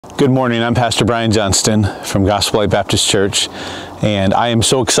Good morning. I'm Pastor Brian Johnston from Gospel Light Baptist Church, and I am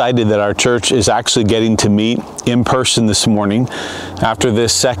so excited that our church is actually getting to meet in person this morning. After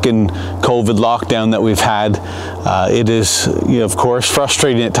this second COVID lockdown that we've had, it is, of course,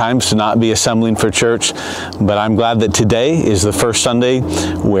 frustrating at times to not be assembling for church, but I'm glad that today is the first Sunday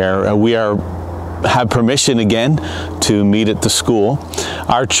where we have permission again to meet at the school.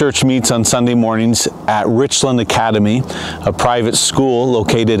 Our church meets on Sunday mornings at Richmond Academy, a private school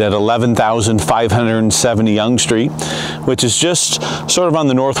located at 11,570 Yonge Street, which is just sort of on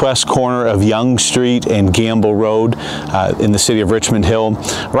the northwest corner of Yonge Street and Gamble Road in the city of Richmond Hill,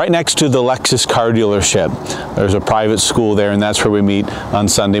 right next to the Lexus car dealership. There's a private school there, and that's where we meet on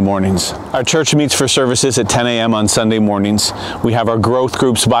Sunday mornings. Our church meets for services at 10 a.m. on Sunday mornings. We have our growth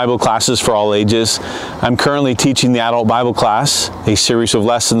groups Bible classes for all ages. I'm currently teaching the adult Bible class, a series of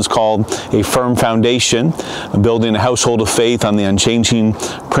lessons called A Firm Foundation, building a household of faith on the unchanging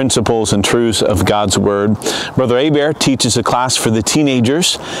principles and truths of God's Word. Brother Abear teaches a class for the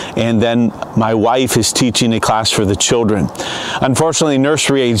teenagers, and then my wife is teaching a class for the children. Unfortunately,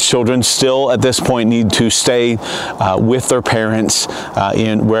 nursery-age children still at this point need to stay with their parents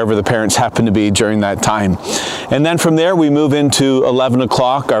in wherever the parents happen to be during that time. And then from there we move into 11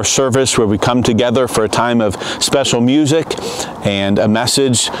 o'clock, our service where we come together for a time of special music and a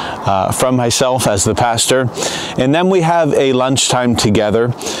message from myself as the pastor. And then we have a lunchtime together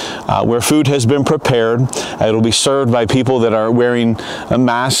where food has been prepared. It'll be served by people that are wearing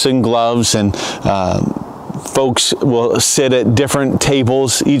masks and gloves, and folks will sit at different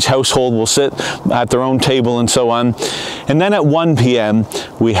tables. Each household will sit at their own table and so on. And then at 1 p.m.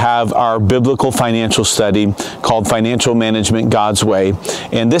 we have our biblical financial study called Financial Management God's Way.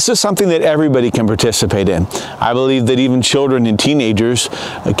 And this is something that everybody can participate in. I believe that even children and teenagers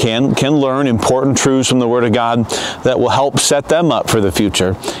can learn important truths from the Word of God that will help set them up for the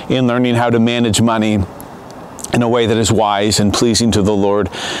future in learning how to manage money in a way that is wise and pleasing to the Lord,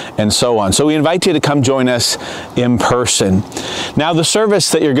 and so on. So we invite you to come join us in person. Now, the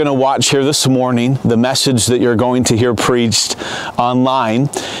service that you're going to watch here this morning, the message that you're going to hear preached online,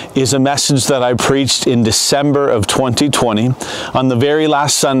 is a message that I preached in December of 2020, on the very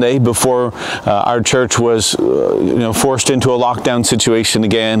last Sunday before our church was forced into a lockdown situation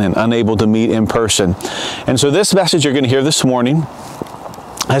again and unable to meet in person. And so this message you're going to hear this morning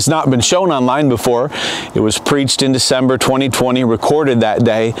has not been shown online before. It was preached in December 2020, recorded that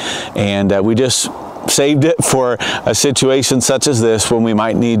day, and we just saved it for a situation such as this when we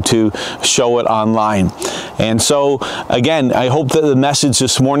might need to show it online. And so, again, I hope that the message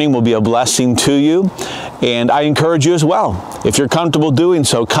this morning will be a blessing to you, and I encourage you as well. If you're comfortable doing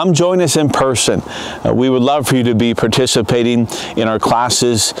so, come join us in person. We would love for you to be participating in our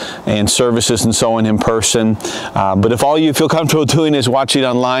classes and services and so on in person. But if all you feel comfortable doing is watching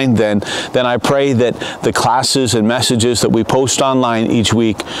online, then I pray that the classes and messages that we post online each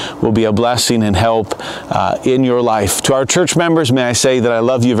week will be a blessing and help in your life. To our church members, may I say that I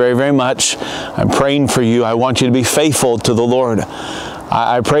love you very, very much. I'm praying for you. I want you to be faithful to the Lord.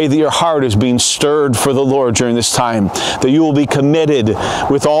 I pray that your heart is being stirred for the Lord during this time, that you will be committed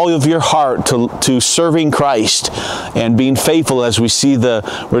with all of your heart to serving Christ and being faithful as we see the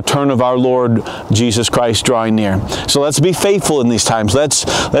return of our Lord Jesus Christ drawing near. So let's be faithful in these times. Let's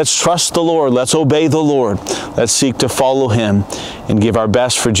trust the Lord. Let's obey the Lord. Let's seek to follow Him and give our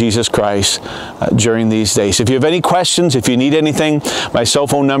best for Jesus Christ during these days. If you have any questions, if you need anything, my cell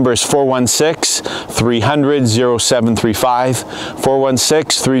phone number is 416-300-0735,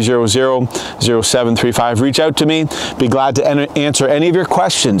 416-300-0735. Reach out to me. Be glad to answer any of your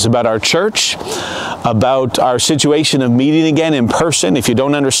questions about our church, about our situation of meeting again in person. If you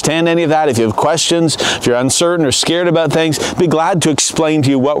don't understand any of that, if you have questions, if you're uncertain or scared about things, be glad to explain to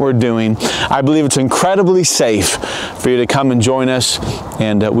you what we're doing. I believe it's incredibly safe for you to come and join us,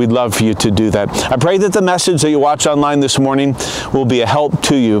 and we'd love for you to do that. I pray that the message that you watch online this morning will be a help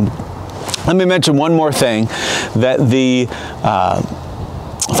to you. Let me mention one more thing, that the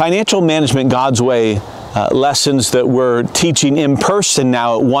Financial Management God's Way lessons that we're teaching in person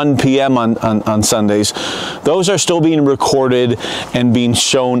now at 1 p.m. on Sundays, those are still being recorded and being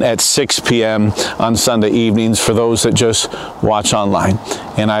shown at 6 p.m. on Sunday evenings for those that just watch online.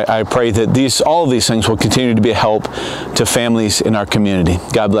 And I pray that all of these things will continue to be a help to families in our community.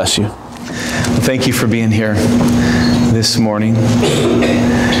 God bless you. Thank you for being here this morning.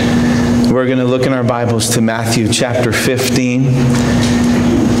 We're going to look in our Bibles to Matthew chapter 15.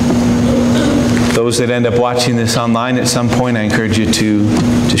 Those that end up watching this online at some point, I encourage you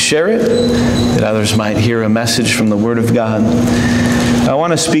to share it, that others might hear a message from the Word of God. I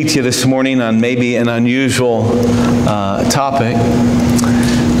want to speak to you this morning on maybe an unusual topic.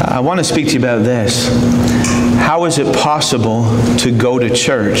 I want to speak to you about this. How is it possible to go to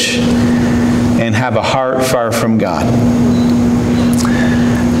church and have a heart far from God?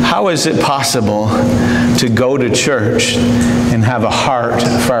 How is it possible to go to church and have a heart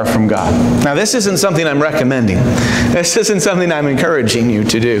far from God? Now, this isn't something I'm recommending. This isn't something I'm encouraging you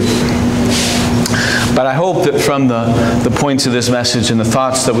to do. But I hope that from the points of this message and the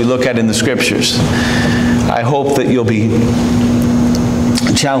thoughts that we look at in the Scriptures, I hope that you'll be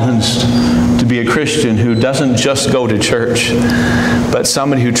challenged to be a Christian who doesn't just go to church, but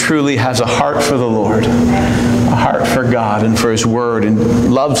somebody who truly has a heart for the Lord, a heart for God and for His Word,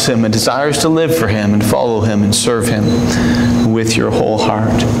 and loves Him and desires to live for Him and follow Him and serve Him with your whole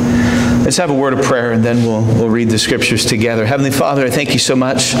heart. Let's have a word of prayer, and then we'll read the Scriptures together. Heavenly Father, I thank you so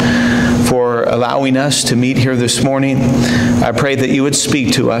much for allowing us to meet here this morning. I pray that you would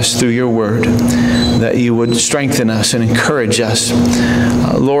speak to us through your word, that you would strengthen us and encourage us.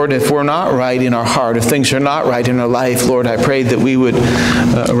 Lord, if we're not right in our heart, if things are not right in our life, Lord, I pray that we would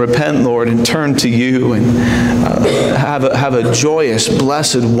repent, Lord, and turn to you and have a joyous,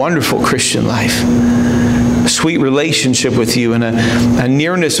 blessed, wonderful Christian life. A sweet relationship with you and a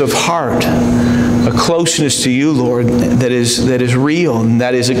nearness of heart, a closeness to you, Lord, that is real and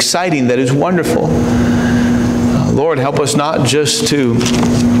that is exciting, that is wonderful. Lord, help us not just to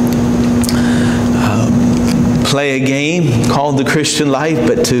play a game called the Christian life,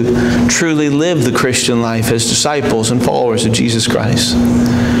 but to truly live the Christian life as disciples and followers of Jesus Christ.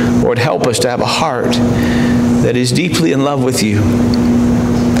 Lord, help us to have a heart that is deeply in love with you.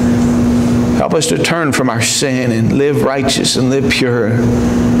 Help us to turn from our sin and live righteous and live pure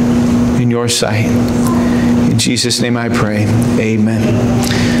in your sight. In Jesus' name I pray. Amen.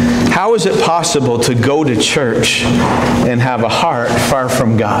 How is it possible to go to church and have a heart far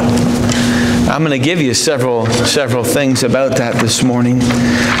from God? I'm going to give you several things about that this morning.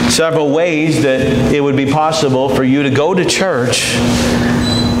 Several ways that it would be possible for you to go to church,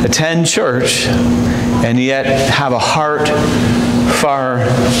 attend church, and yet have a heart far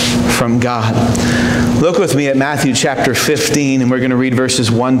from God. Look with me at Matthew chapter 15, and we're going to read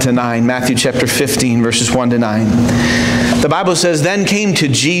verses 1 to 9. Matthew chapter 15, verses 1 to 9. The Bible says, "Then came to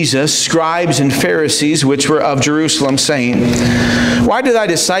Jesus scribes and Pharisees, which were of Jerusalem, saying, Why do thy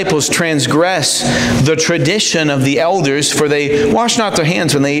disciples transgress the tradition of the elders? For they wash not their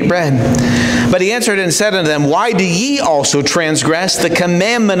hands when they eat bread. But he answered and said unto them, Why do ye also transgress the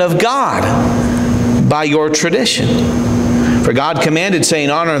commandment of God by your tradition? For God commanded,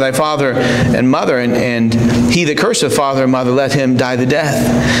 saying, Honor thy father and mother, and he that curseth father and mother, let him die the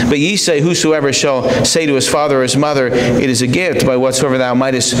death. But ye say, Whosoever shall say to his father or his mother, It is a gift, by whatsoever thou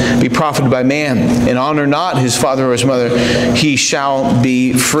mightest be profited by man, and honor not his father or his mother, he shall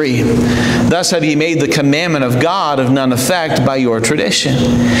be free. Thus have ye made the commandment of God of none effect by your tradition.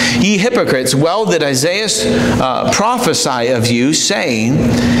 Ye hypocrites, well did Isaiah prophesy of you, saying,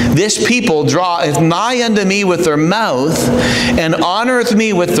 This people draweth nigh unto me with their mouth, and honoreth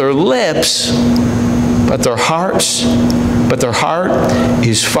me with their lips, but their heart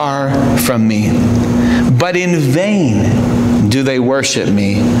is far from me. But in vain do they worship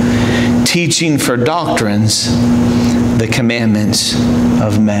me, teaching for doctrines the commandments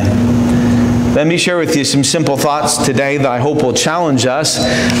of men." Let me share with you some simple thoughts today that I hope will challenge us,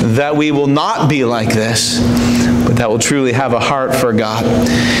 that we will not be like this, but that will truly have a heart for God.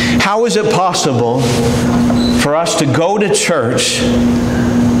 How is it possible for us to go to church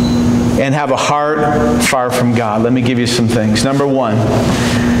and have a heart far from God? Let me give you some things. Number one,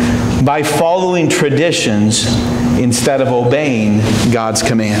 by following traditions instead of obeying God's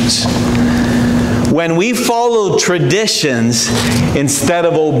commands. When we follow traditions instead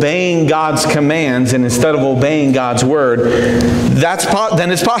of obeying God's commands and instead of obeying God's word, then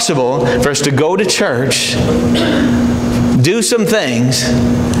it's possible for us to go to church, do some things,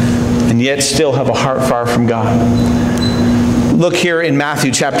 and yet still have a heart far from God. Look here in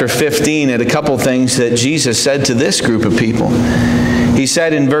Matthew chapter 15 at a couple things that Jesus said to this group of people. He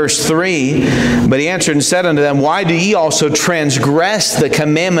said in verse 3, "But he answered and said unto them, Why do ye also transgress the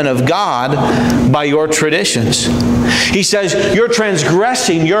commandment of God by your traditions?" He says, you're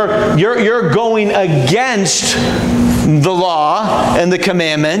transgressing, you're going against the law and the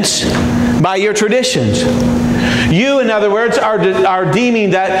commandments by your traditions. You, in other words, are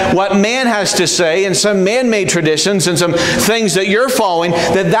deeming that what man has to say and some man-made traditions and some things that you're following,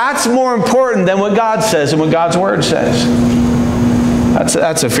 that's more important than what God says and what God's Word says.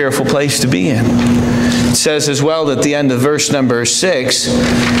 That's a fearful place to be in. It says as well at the end of verse number 6,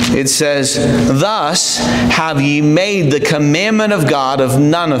 it says, "Thus have ye made the commandment of God of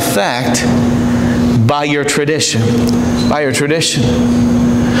none effect by your tradition." By your tradition.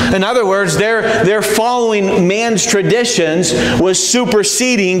 In other words, their following man's traditions was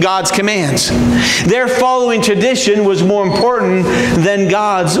superseding God's commands. Their following tradition was more important than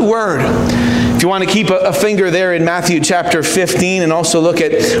God's Word. If you want to keep a finger there in Matthew chapter 15 and also look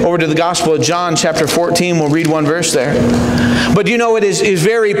over to the Gospel of John chapter 14, we'll read one verse there. But you know, it is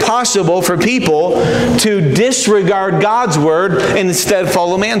very possible for people to disregard God's Word and instead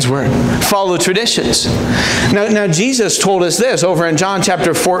follow man's word, follow traditions. Now Jesus told us this over in John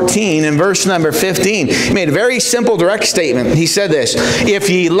chapter 14 and verse number 15. He made a very simple, direct statement. He said this, "If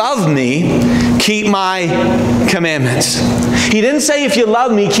ye love me, keep my commandments." He didn't say, if you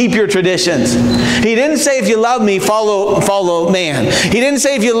love me, keep your traditions. He didn't say, if you love me, follow man. He didn't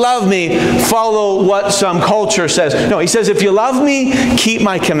say, if you love me, follow what some culture says. No, he says, if you love me, keep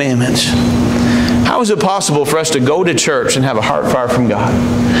my commandments. How is it possible for us to go to church and have a heart far from God?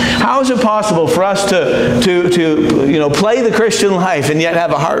 How is it possible for us to play the Christian life and yet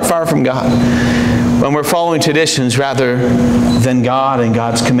have a heart far from God when we're following traditions rather than God and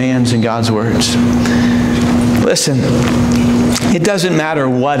God's commands and God's words? Listen, it doesn't matter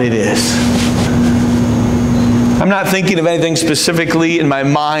what it is. I'm not thinking of anything specifically in my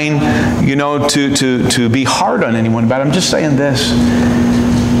mind, to be hard on anyone, but I'm just saying this.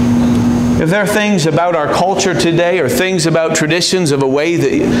 If there are things about our culture today or things about traditions of a way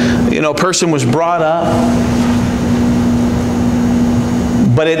that, a person was brought up,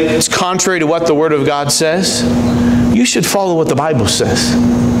 but it's contrary to what the Word of God says, you should follow what the Bible says.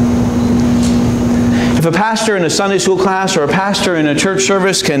 If a pastor in a Sunday school class or a pastor in a church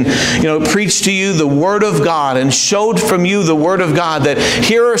service can, preach to you the Word of God and showed from you the Word of God that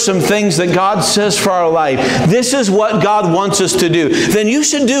here are some things that God says for our life, this is what God wants us to do, then you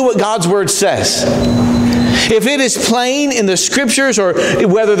should do what God's Word says. If it is plain in the Scriptures, or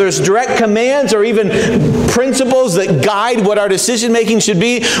whether there's direct commands or even principles that guide what our decision making should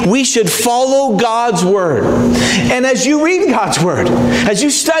be, we should follow God's Word. And as you read God's Word, as you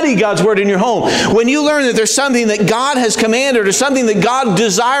study God's Word in your home, when you learn that there's something that God has commanded or something that God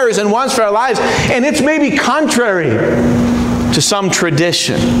desires and wants for our lives, and it's maybe contrary to some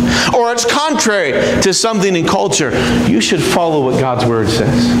tradition, or it's contrary to something in culture, you should follow what God's Word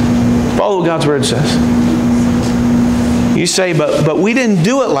says. Follow what God's Word says. You say, but we didn't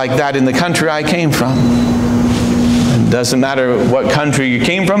do it like that in the country I came from. It doesn't matter what country you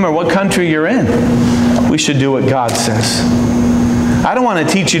came from or what country you're in. We should do what God says. I don't want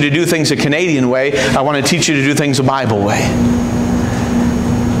to teach you to do things a Canadian way. I want to teach you to do things a Bible way.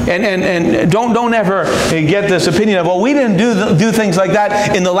 And don't ever get this opinion of, well, we didn't do things like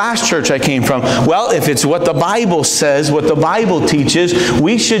that in the last church I came from. Well, if it's what the Bible says, what the Bible teaches,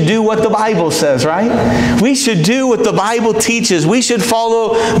 we should do what the Bible says, right? We should do what the Bible teaches. We should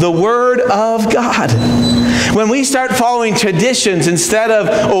follow the Word of God. When we start following traditions instead of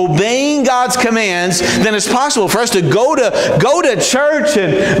obeying God's commands, then it's possible for us to go to church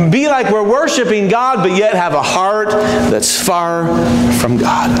and be like we're worshiping God, but yet have a heart that's far from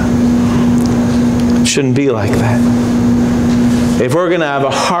God. It shouldn't be like that. If we're going to have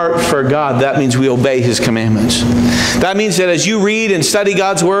a heart for God, that means we obey His commandments. That means that as you read and study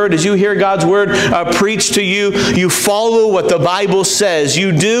God's Word, as you hear God's Word preached to you, you follow what the Bible says.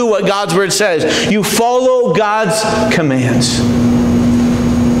 You do what God's Word says. You follow God's commands.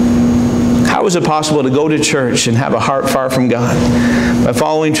 How is it possible to go to church and have a heart far from God? By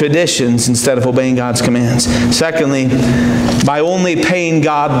following traditions instead of obeying God's commands. Secondly, by only paying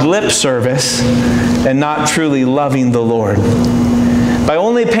God lip service and not truly loving the Lord. By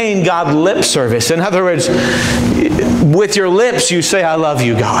only paying God lip service. In other words, with your lips you say, I love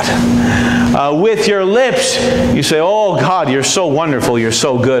you, God. With your lips you say, oh God, you're so wonderful, you're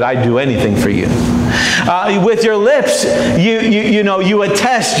so good, I'd do anything for you. With your lips, you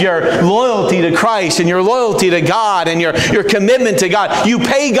attest your loyalty to Christ and your loyalty to God and your commitment to God. You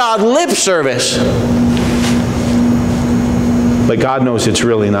pay God lip service. But God knows it's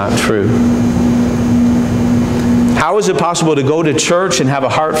really not true. How is it possible to go to church and have a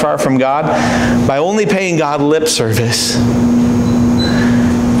heart far from God? By only paying God lip service.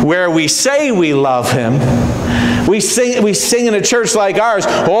 Where we say we love Him, we sing in a church like ours,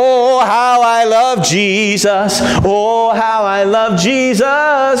 oh, how I love Jesus. Oh, how I love Jesus.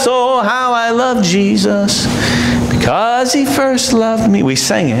 Oh, how I love Jesus. Because He first loved me. We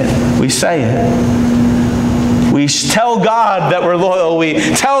sing it. We say it. We tell God that we're loyal. We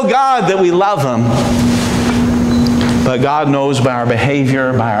tell God that we love Him. But God knows by our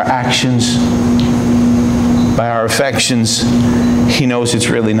behavior, by our actions, by our affections, He knows it's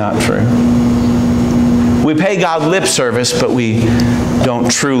really not true. We pay God lip service, but we don't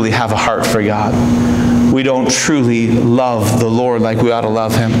truly have a heart for God. we don't truly love the Lord like we ought to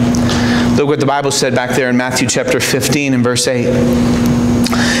love Him. Look what the Bible said back there in Matthew chapter 15 and verse 8.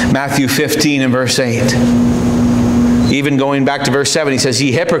 Matthew 15 and verse 8. Even going back to verse 7, he says,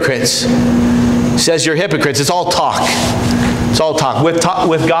 ye hypocrites. He says you're hypocrites. It's all talk. It's all talk. With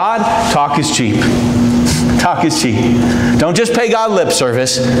God, talk is cheap. Talk is cheap. Don't just pay God lip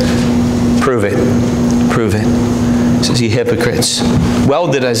service. Prove it. Prove it. It says, ye hypocrites.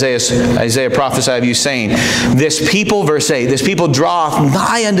 Well did Isaiah prophesy of you, saying, this people, verse 8, this people draweth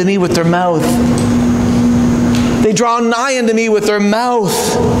nigh unto me with their mouth. They draw nigh unto me with their mouth,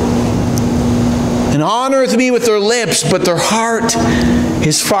 and honoreth me with their lips, but their heart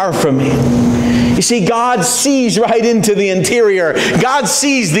is far from me. You see, God sees right into the interior. God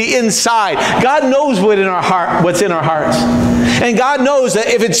sees the inside. God knows what's in our hearts. And God knows that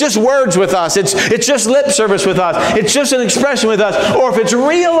if it's just words with us, it's just lip service with us, it's just an expression with us, or if it's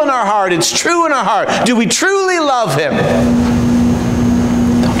real in our heart, it's true in our heart, do we truly love Him?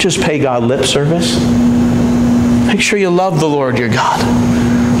 Don't just pay God lip service. Make sure you love the Lord your God.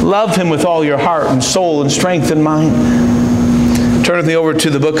 Love Him with all your heart and soul and strength and mind. Turn with me over to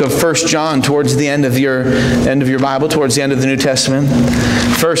the book of 1 John towards the end of your Bible, towards the end of the New Testament.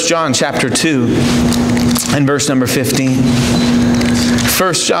 1 John chapter 2 and verse number 15.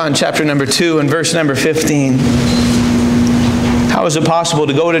 1 John chapter number 2 and verse number 15. How is it possible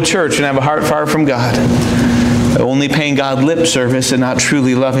to go to church and have a heart far from God? Only paying God lip service and not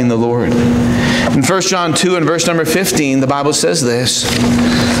truly loving the Lord. In 1 John 2 and verse number 15, the Bible says this,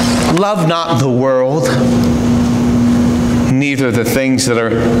 love not the world, neither the things that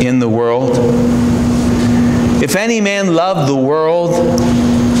are in the world. If any man love the world,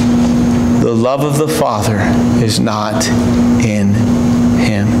 the love of the Father is not in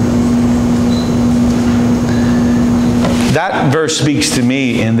him. That verse speaks to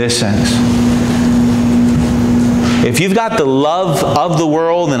me in this sense. If you've got the love of the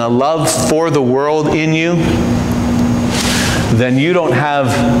world and a love for the world in you, then you don't have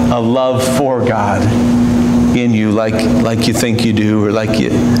a love for God in you like you think you do, or like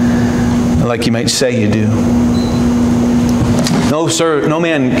you might say you do. No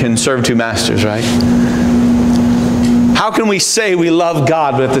man can serve two masters, right? How can we say we love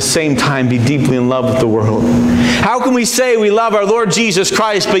God but at the same time be deeply in love with the world? How can we say we love our Lord Jesus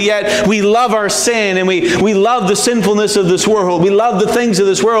Christ but yet we love our sin and we love the sinfulness of this world? We love the things of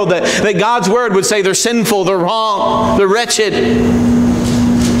this world that God's Word would say they're sinful, they're wrong, they're wretched,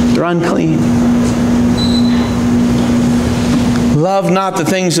 they're unclean. Love not the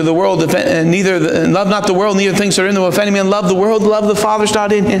things of the world, love not the world, neither things that are in the world. If any man love the world, love the Father's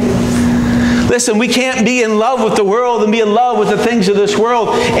not in him. Listen, we can't be in love with the world and be in love with the things of this world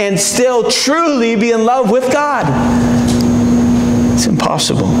and still truly be in love with God. It's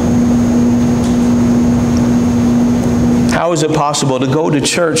impossible. How is it possible to go to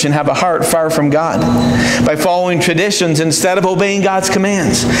church and have a heart far from God? By following traditions instead of obeying God's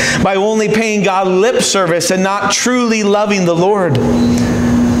commands. By only paying God lip service and not truly loving the Lord.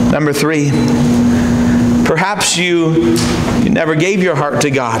 Number 3, perhaps you never gave your heart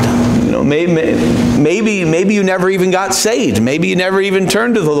to God. You know, maybe you never even got saved. Maybe you never even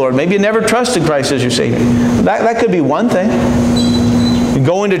turned to the Lord. Maybe you never trusted Christ as your Savior. That could be one thing.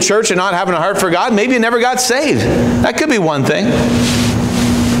 Going to church and not having a heart for God, maybe you never got saved. That could be one thing.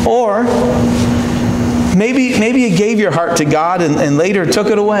 Or maybe you gave your heart to God and later took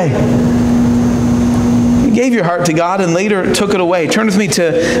it away. You gave your heart to God and later took it away. Turn with me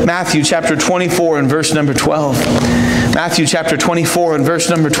to Matthew chapter 24 and verse number 12. Matthew chapter 24 and verse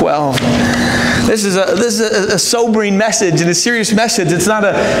number 12. This is a sobering message and a serious message. It's not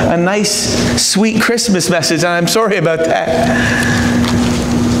a nice, sweet Christmas message, and I'm sorry about that.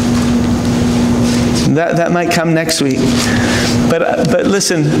 That might come next week. But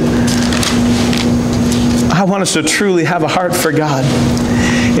listen, I want us to truly have a heart for God.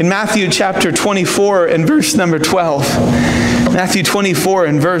 In Matthew chapter 24 and verse number 12, Matthew 24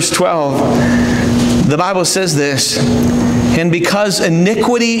 and verse 12, the Bible says this, and because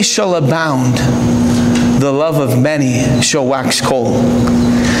iniquity shall abound, the love of many shall wax cold.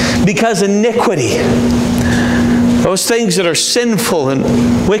 Because iniquity, those things that are sinful and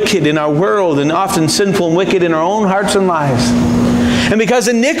wicked in our world, and often sinful and wicked in our own hearts and lives. And because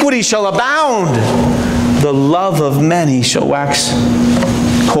iniquity shall abound, the love of many shall wax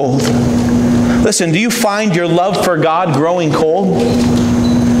cold. Listen, do you find your love for God growing cold?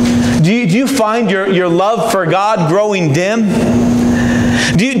 Do you find your love for God growing dim?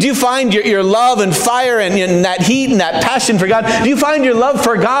 Do you find your love and fire and that heat and that passion for God? Do you find your love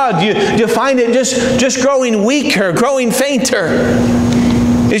for God? Do you find it just growing weaker, growing fainter?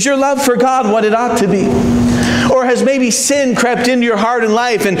 Is your love for God what it ought to be? Or has maybe sin crept into your heart and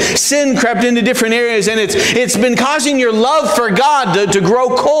life, and sin crept into different areas, and it's been causing your love for God to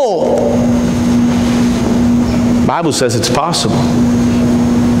grow cold? The Bible says it's possible.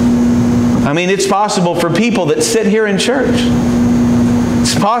 I mean, it's possible for people that sit here in church.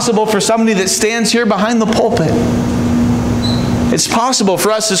 It's possible for somebody that stands here behind the pulpit. It's possible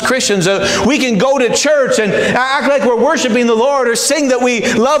for us as Christians that we can go to church and act like we're worshiping the Lord, or sing that we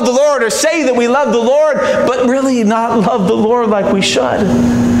love the Lord, or say that we love the Lord, but really not love the Lord like we should.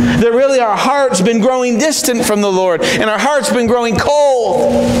 That really our heart's been growing distant from the Lord, and our heart's been growing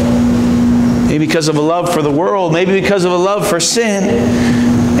cold. Maybe because of a love for the world, maybe because of a love for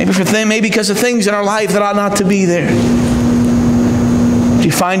sin, maybe because of things in our life that ought not to be there. Do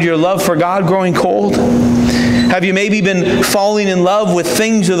you find your love for God growing cold? Have you maybe been falling in love with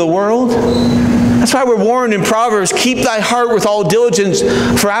things of the world? That's why we're warned in Proverbs, keep thy heart with all diligence,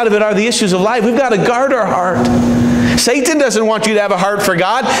 for out of it are the issues of life. We've got to guard our heart. Satan doesn't want you to have a heart for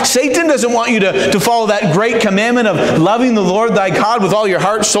God. Satan doesn't want you to follow that great commandment of loving the Lord thy God with all your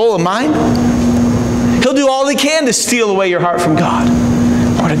heart, soul, and mind. He'll do all he can to steal away your heart from God.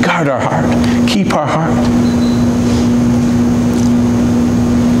 Or to guard our heart. Keep our heart.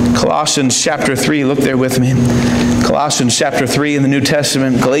 Colossians chapter 3, look there with me. Colossians chapter 3 in the New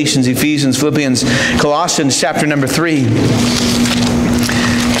Testament, Galatians, Ephesians, Philippians, Colossians chapter number 3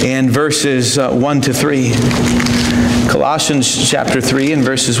 and verses 1 to 3. Colossians chapter 3 and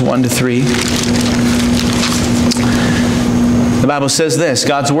verses 1 to 3. The Bible says this,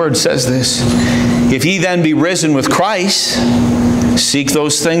 God's Word says this, if ye then be risen with Christ, seek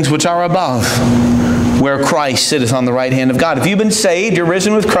those things which are above, where Christ sitteth on the right hand of God. If you've been saved, you're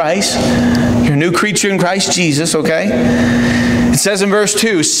risen with Christ. You're a new creature in Christ Jesus, okay? It says in verse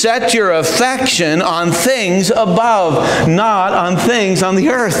 2, set your affection on things above, not on things on the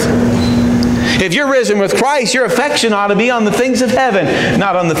earth. If you're risen with Christ, your affection ought to be on the things of heaven,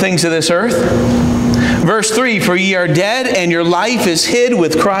 not on the things of this earth. Verse 3, for ye are dead, and your life is hid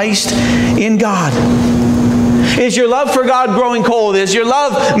with Christ in God. Is your love for God growing cold? Is your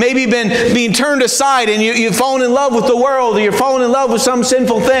love maybe being turned aside, and you've fallen in love with the world, or you're falling in love with some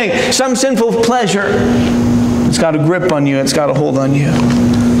sinful thing, some sinful pleasure? It's got a grip on you. It's got a hold on you.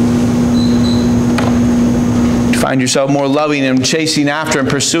 You find yourself more loving and chasing after and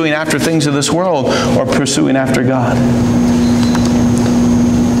pursuing after things of this world, or pursuing after God?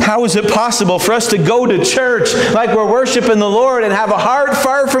 How is it possible for us to go to church like we're worshiping the Lord and have a heart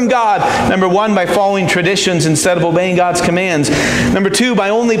far from God? Number one, by following traditions instead of obeying God's commands. Number two, by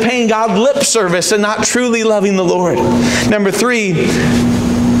only paying God lip service and not truly loving the Lord. Number three,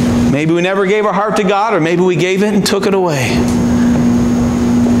 maybe we never gave our heart to God, or maybe we gave it and took it away.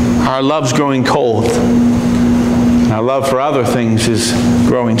 Our love's growing cold. Our love for other things is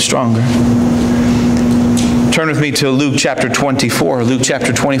growing stronger. Turn with me to Luke chapter 24. Luke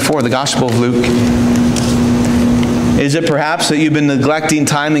chapter 24, the Gospel of Luke. Is it perhaps that you've been neglecting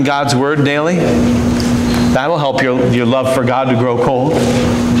time in God's Word daily? That will help your love for God to grow cold.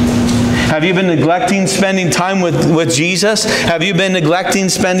 Have you been neglecting spending time with Jesus? Have you been neglecting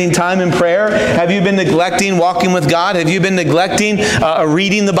spending time in prayer? Have you been neglecting walking with God? Have you been neglecting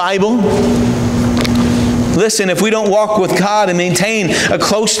reading the Bible? Listen, if we don't walk with God and maintain a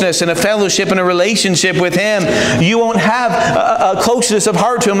closeness and a fellowship and a relationship with Him, you won't have a closeness of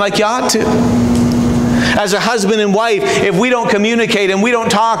heart to Him like you ought to. As a husband and wife, if we don't communicate and we don't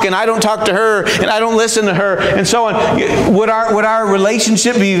talk, and I don't talk to her and I don't listen to her and so on, would our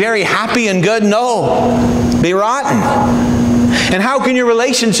relationship be very happy and good? No. Be rotten. And how can your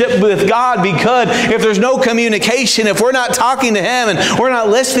relationship with God be good if there's no communication, if we're not talking to Him and we're not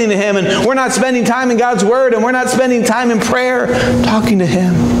listening to Him and we're not spending time in God's Word and we're not spending time in prayer talking to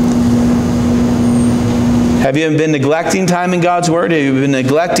Him? Have you been neglecting time in God's Word? Have you been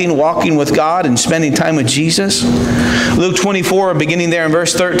neglecting walking with God and spending time with Jesus? Luke 24, beginning there in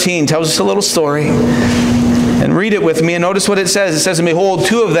verse 13, tells us a little story. And read it with me and notice what it says. It says, and behold,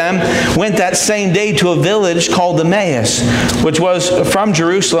 two of them went that same day to a village called Emmaus, which was from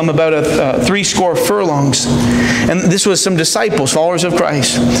Jerusalem about 80 furlongs. And this was some disciples, followers of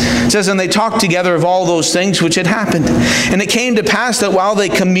Christ. It says, and they talked together of all those things which had happened. And it came to pass that while they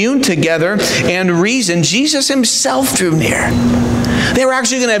communed together and reasoned, Jesus Himself drew near. They were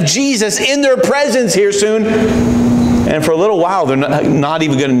actually going to have Jesus in their presence here soon. And for a little while, they're not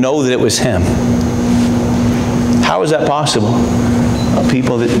even going to know that it was Him. How is that possible? Well,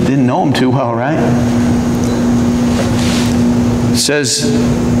 people that didn't know Him too well, right? It says,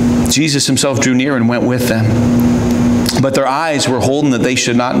 Jesus Himself drew near and went with them. But their eyes were holden that they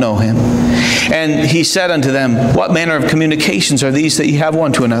should not know him. And he said unto them, what manner of communications are these that ye have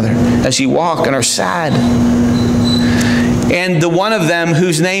one to another, as ye walk and are sad? And the one of them,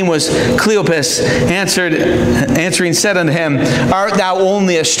 whose name was Cleopas, answering said unto him, art thou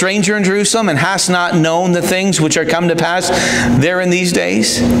only a stranger in Jerusalem, and hast not known the things which are come to pass there in these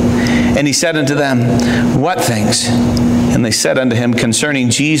days? And he said unto them, what things? And they said unto him, concerning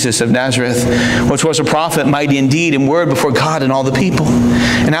Jesus of Nazareth, which was a prophet, mighty in deed and word before God and all the people.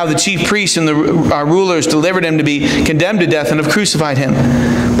 And how the chief priests and our rulers delivered him to be condemned to death and have crucified him.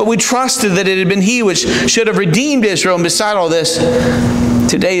 But we trusted that it had been he which should have redeemed Israel. And beside all this,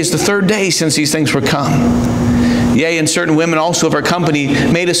 today is the third day since these things were come. Yea, and certain women also of our company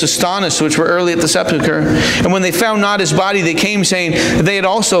made us astonished, which were early at the sepulchre. And when they found not his body, they came, saying that they had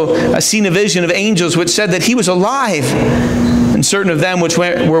also seen a vision of angels, which said that he was alive. And certain of them which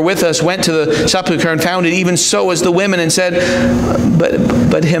were with us went to the sepulchre and found it even so as the women, and said,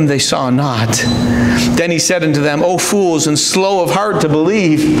 but him they saw not. Then he said unto them, O fools, and slow of heart to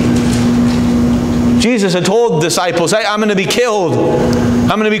believe. Jesus had told the disciples, I'm going to be killed.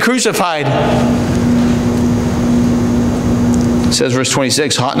 I'm going to be crucified. It says, verse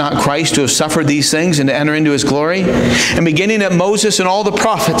 26, ought not Christ to have suffered these things and to enter into his glory? And beginning at Moses and all the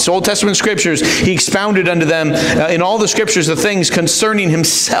prophets, Old Testament scriptures, he expounded unto them in all the scriptures the things concerning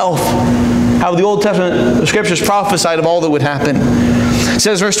himself. How the Old Testament scriptures prophesied of all that would happen. It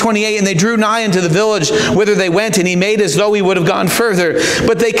says, verse 28, and they drew nigh unto the village whither they went, and he made as though he would have gone further.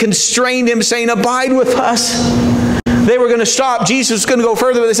 But they constrained him, saying, abide with us. They were going to stop. Jesus was going to go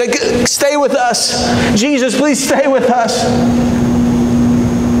further, but they said, stay with us. Jesus, please stay with us.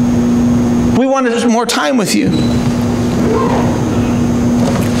 We wanted more time with you.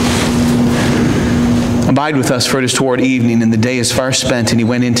 Abide with us, for it is toward evening, and the day is far spent. And he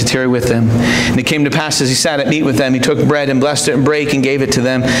went in to tarry with them. And it came to pass, as he sat at meat with them, he took bread and blessed it and brake and gave it to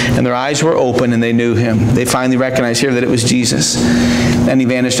them. And their eyes were open, and they knew him. They finally recognized here that it was Jesus. And he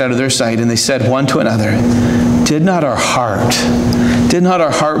vanished out of their sight. And they said one to another, did not our heart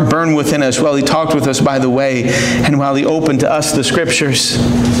burn within us while he talked with us by the way, and while he opened to us the scriptures?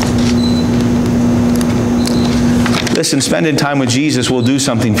 Listen, spending time with Jesus will do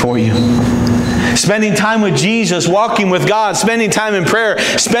something for you. Spending time with Jesus, walking with God, spending time in prayer,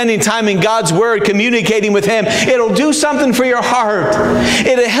 spending time in God's Word, communicating with Him, it'll do something for your heart.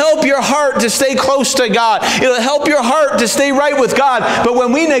 It'll help your heart to stay close to God. It'll help your heart to stay right with God. But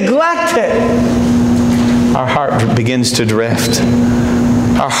when we neglect it, our heart begins to drift.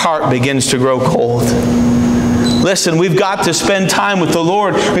 Our heart begins to grow cold. Listen, we've got to spend time with the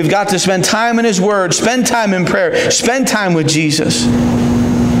Lord. We've got to spend time in His Word, spend time in prayer, spend time with Jesus.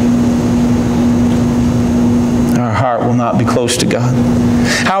 Our heart will not be close to God.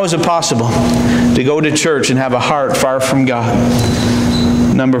 How is it possible to go to church and have a heart far from God?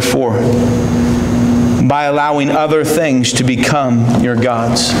 Number 4, by allowing other things to become your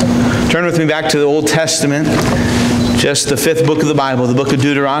gods. Turn with me back to the Old Testament, just the 5th book of the Bible, the book of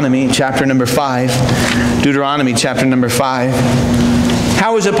Deuteronomy, chapter number 5. Deuteronomy, chapter number 5.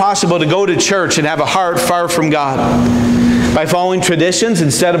 How is it possible to go to church and have a heart far from God? By following traditions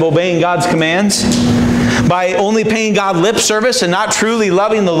instead of obeying God's commands? By only paying God lip service and not truly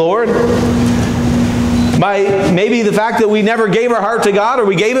loving the Lord? By maybe the fact that we never gave our heart to God, or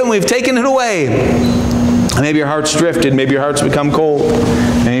we gave it and we've taken it away. Maybe your heart's drifted. Maybe your heart's become cold.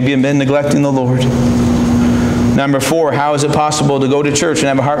 Maybe you've been neglecting the Lord. Number 4, how is it possible to go to church and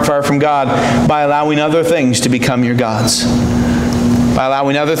have a heart far from God? By allowing other things to become your gods. By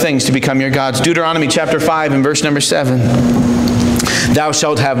allowing other things to become your gods. Deuteronomy chapter 5 and verse number 7. Thou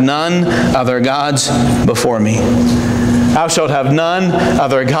shalt have none other gods before me. Thou shalt have none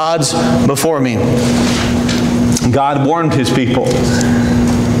other gods before me. God warned His people.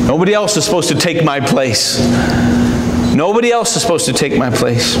 Nobody else is supposed to take my place. Nobody else is supposed to take my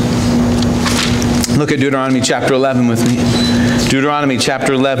place. Look at Deuteronomy chapter 11 with me. Deuteronomy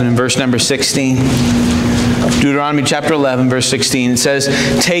chapter 11 and verse number 16. Deuteronomy chapter 11 verse 16. It says,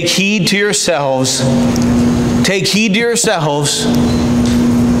 take heed to yourselves. Take heed to yourselves.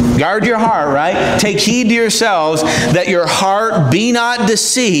 Guard your heart, right? Take heed to yourselves that your heart be not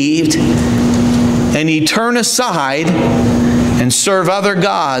deceived, and ye turn aside and serve other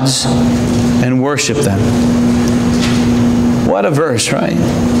gods and worship them. What a verse, right?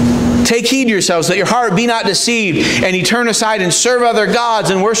 Take heed to yourselves, that your heart be not deceived, and ye turn aside and serve other gods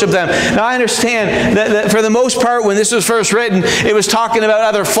and worship them. Now I understand that for the most part, when this was first written, it was talking about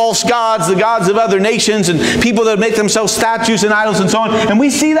other false gods, the gods of other nations, and people that make themselves statues and idols and so on. And we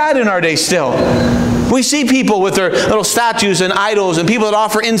see that in our day still. We see people with their little statues and idols, and people that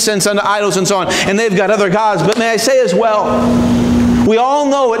offer incense unto idols and so on, and they've got other gods. But may I say as well, we all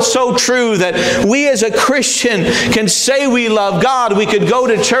know it's so true that we as a Christian can say we love God, we could go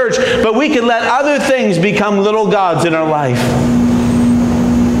to church, but we can let other things become little gods in our life.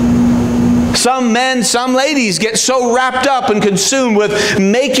 Some men, some ladies get so wrapped up and consumed with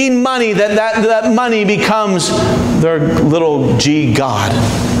making money that money becomes their little G God.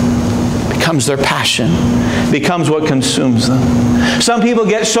 Becomes their passion, becomes what consumes them. Some people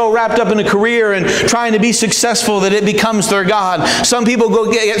get so wrapped up in a career and trying to be successful that it becomes their God. Some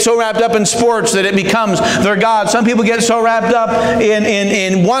people get so wrapped up in sports that it becomes their God. Some people get so wrapped up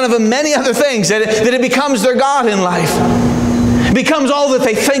in one of the many other things that it becomes their God in life. It becomes all that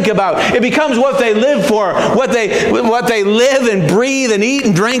they think about. It becomes what they live for, what they live and breathe and eat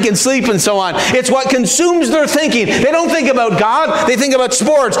and drink and sleep and so on. It's what consumes their thinking. They don't think about God. They think about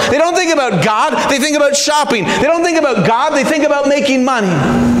sports. They don't think about God. They think about shopping. They don't think about God. They think about making money.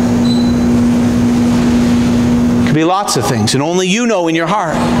 It could be lots of things, and only you know in your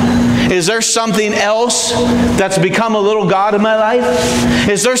heart. Is there something else that's become a little God in my life?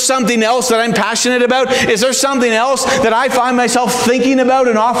 Is there something else that I'm passionate about? Is there something else that I find myself thinking about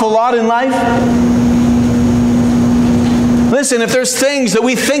an awful lot in life? Listen, if there's things that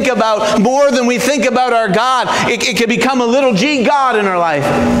we think about more than we think about our God, it can become a little G God in our life.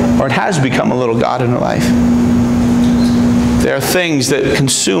 Or it has become a little God in our life. There are things that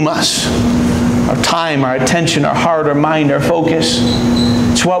consume us. Our time, our attention, our heart, our mind, our focus.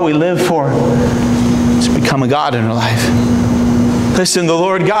 It's what we live for. It's become a God in our life. Listen, the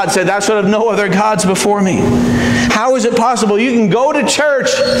Lord God said, "Thou shalt have no other gods before me." How is it possible you can go to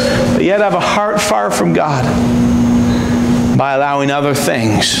church, but yet have a heart far from God? By allowing other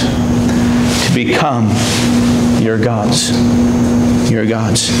things to become your gods. Your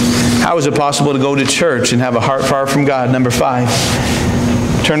gods. How is it possible to go to church and have a heart far from God? Number 5.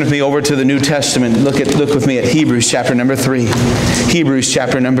 Turn with me over to the New Testament. Look with me at Hebrews chapter number 3. Hebrews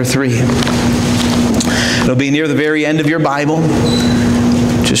chapter number 3. It'll be near the very end of your Bible.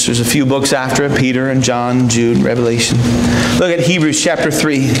 Just there's a few books after it. Peter and John, Jude, Revelation. Look at Hebrews chapter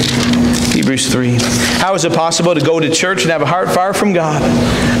 3. Hebrews 3. How is it possible to go to church and have a heart far from God?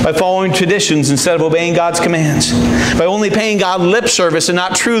 By following traditions instead of obeying God's commands. By only paying God lip service and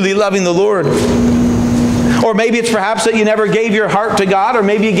not truly loving the Lord. Or maybe it's perhaps that you never gave your heart to God, or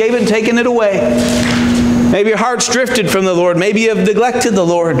maybe you gave it and taken it away. Maybe your heart's drifted from the Lord. Maybe you've neglected the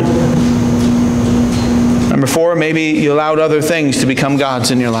Lord. Number 4, maybe you allowed other things to become gods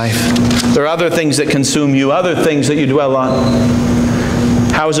in your life. There are other things that consume you, other things that you dwell on.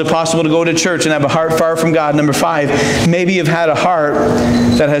 How is it possible to go to church and have a heart far from God? Number 5, maybe you've had a heart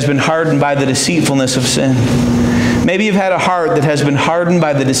that has been hardened by the deceitfulness of sin. Maybe you've had a heart that has been hardened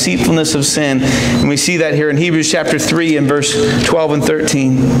by the deceitfulness of sin. And we see that here in Hebrews chapter 3 and verse 12 and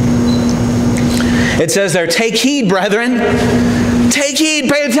 13. It says there, "Take heed, brethren." Take heed,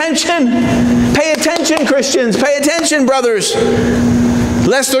 pay attention. Pay attention, Christians. Pay attention, brothers.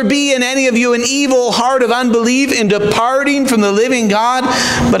 "Lest there be in any of you an evil heart of unbelief in departing from the living God,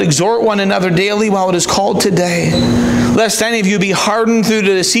 but exhort one another daily while it is called today. Lest any of you be hardened through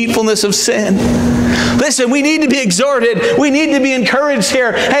the deceitfulness of sin." Listen, we need to be exhorted. We need to be encouraged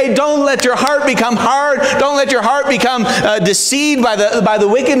here. Hey, don't let your heart become hard. Don't let your heart become deceived by the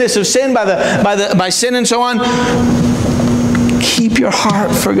wickedness of sin, by sin and so on. Keep your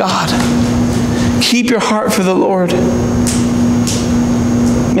heart for God. Keep your heart for the Lord.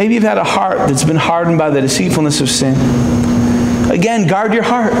 Maybe you've had a heart that's been hardened by the deceitfulness of sin. Again, guard your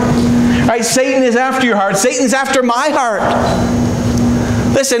heart. Right? Satan is after your heart. Satan's after my heart.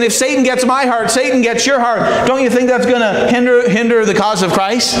 Listen, if Satan gets my heart, Satan gets your heart. Don't you think that's going to hinder the cause of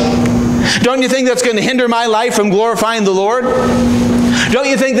Christ? Don't you think that's going to hinder my life from glorifying the Lord? Don't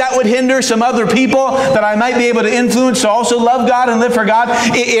you think that would hinder some other people that I might be able to influence to also love God and live for God?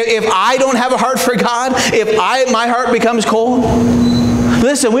 If I don't have a heart for God, if my heart becomes cold?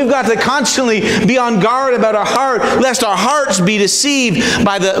 Listen, we've got to constantly be on guard about our heart, lest our hearts be deceived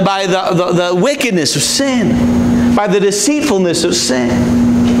by the wickedness of sin, by the deceitfulness of sin.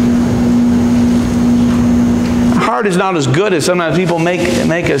 Our heart is not as good as sometimes people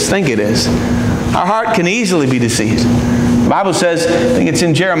make us think it is. Our heart can easily be deceived. The Bible says, I think it's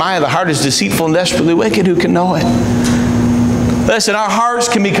in Jeremiah, the heart is deceitful and desperately wicked. Who can know it? Listen, our hearts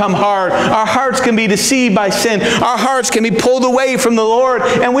can become hard. Our hearts can be deceived by sin. Our hearts can be pulled away from the Lord,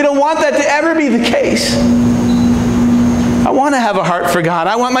 and we don't want that to ever be the case. I want to have a heart for God.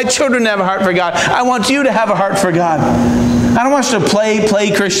 I want my children to have a heart for God. I want you to have a heart for God. I don't want us to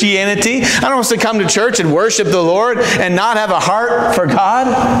play Christianity. I don't want us to come to church and worship the Lord and not have a heart for God.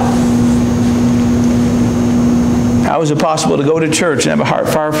 How is it possible to go to church and have a heart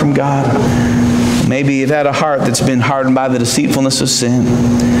far from God? Maybe you've had a heart that's been hardened by the deceitfulness of sin.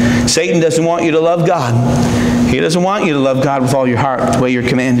 Satan doesn't want you to love God. He doesn't want you to love God with all your heart, the way you're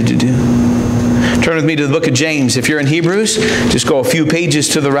commanded to do. Turn with me to the book of James. If you're in Hebrews, just go a few pages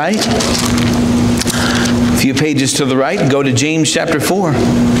to the right. A few pages to the right and go to James chapter 4.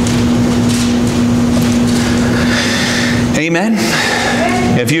 Amen.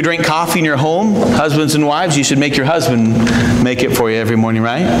 If you drink coffee in your home, husbands and wives, you should make your husband make it for you every morning,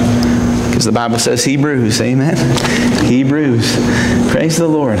 right? Because the Bible says he brews. Amen. He brews. Praise the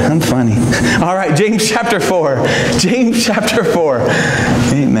Lord. I'm funny. All right, James chapter 4. James chapter 4.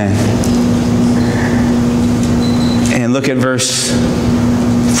 Amen. And look at verse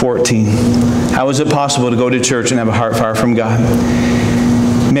 14. How is it possible to go to church and have a heart far from God?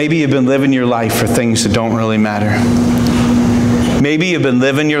 Maybe you've been living your life for things that don't really matter. Maybe you've been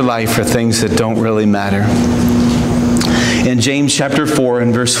living your life for things that don't really matter. In James chapter 4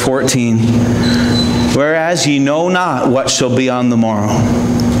 and verse 14, whereas ye know not what shall be on the morrow.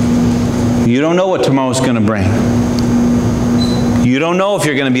 You don't know what tomorrow's going to bring. You don't know if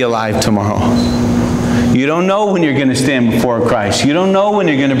you're going to be alive tomorrow. You don't know when you're going to stand before Christ. You don't know when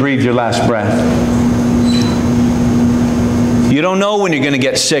you're going to breathe your last breath. You don't know when you're going to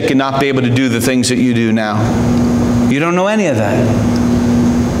get sick and not be able to do the things that you do now. You don't know any of that.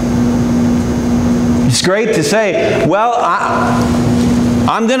 It's great to say, well,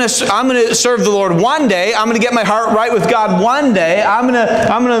 I'm going to serve the Lord one day. I'm going to get my heart right with God one day. I'm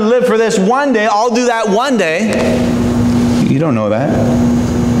going to live for this one day. I'll do that one day. You don't know that.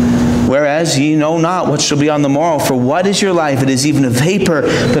 Whereas ye know not what shall be on the morrow. For what is your life? It is even a vapor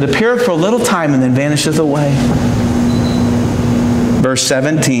that appeareth for a little time and then vanisheth away. Verse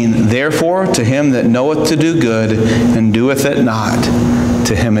 17, therefore to him that knoweth to do good and doeth it not,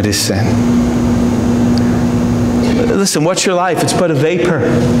 to him it is sin. Listen, what's your life? It's but a vapor.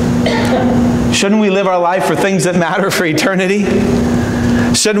 Shouldn't we live our life for things that matter for eternity?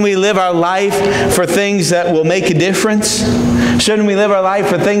 Shouldn't we live our life for things that will make a difference? Shouldn't we live our life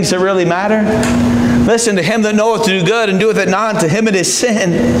for things that really matter? Listen, to him that knoweth to do good and doeth it not, to him it is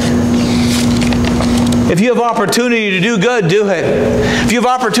sin. If you have opportunity to do good, do it. If you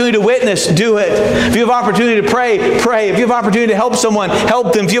have opportunity to witness, do it. If you have opportunity to pray, pray. If you have opportunity to help someone,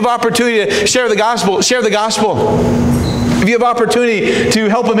 help them. If you have opportunity to share the gospel, share the gospel. If you have opportunity to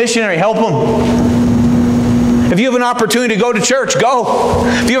help a missionary, help them. If you have an opportunity to go to church, go.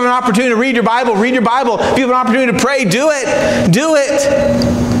 If you have an opportunity to read your Bible, read your Bible. If you have an opportunity to pray, do it. Do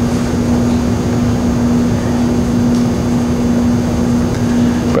it.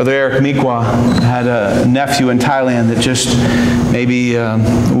 Brother Eric Mikwa had a nephew in Thailand that just maybe a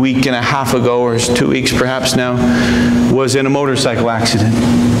week and a half ago, or 2 weeks perhaps now, was in a motorcycle accident.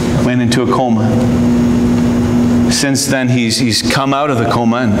 Went into a coma. Since then, he's come out of the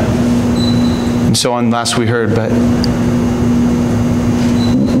coma and so on, last we heard, but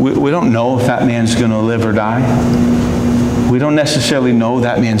we don't know if that man's going to live or die. We don't necessarily know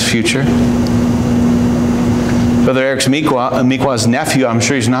that man's future. Brother Eric Mikwa's nephew, I'm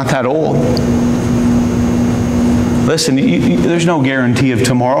sure he's not that old. Listen, there's no guarantee of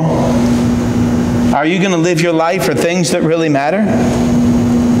tomorrow. Are you going to live your life for things that really matter?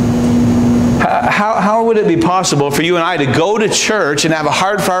 How would it be possible for you and I to go to church and have a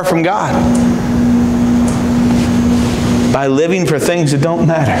heart far from God? By living for things that don't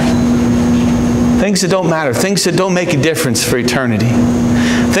matter. Things that don't matter. Things that don't make a difference for eternity.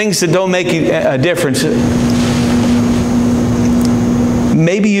 Things that don't make a difference.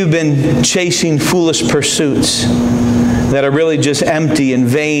 Maybe you've been chasing foolish pursuits that are really just empty and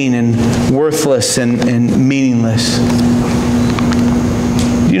vain and worthless and meaningless.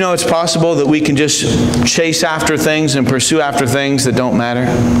 You know, it's possible that we can just chase after things and pursue after things that don't matter.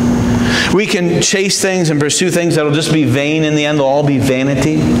 We can chase things and pursue things that will just be vain in the end. They'll all be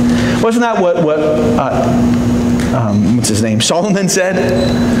vanity. Wasn't that what what's his name? Solomon said?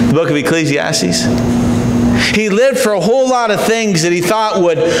 The book of Ecclesiastes. He lived for a whole lot of things that he thought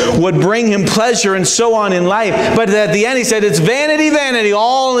would bring him pleasure and so on in life. But at the end he said, it's vanity, vanity.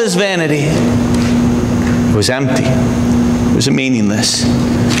 All is vanity. It was empty. It was meaningless.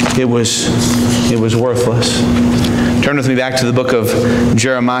 It was worthless. Turn with me back to the book of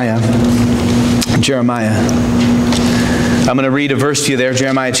Jeremiah. Jeremiah. I'm going to read a verse to you there,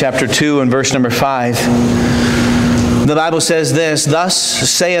 Jeremiah chapter 2 and verse number 5. The Bible says this, "Thus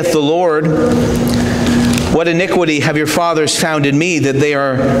saith the Lord, what iniquity have your fathers found in me, that they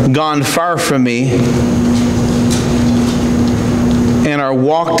are gone far from me, and are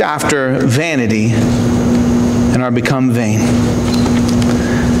walked after vanity, and are become vain."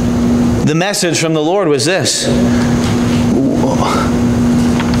 The message from the Lord was this: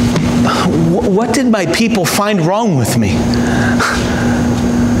 what did my people find wrong with me?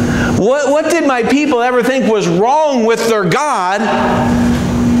 What did my people ever think was wrong with their God,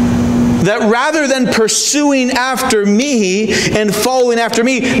 that rather than pursuing after me and following after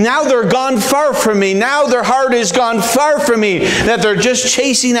me, now they're gone far from me. Now their heart is gone far from me, that they're just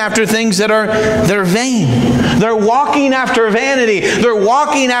chasing after things that are vain. They're walking after vanity. They're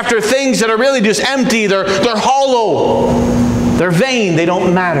walking after things that are really just empty. They're hollow. They're vain. They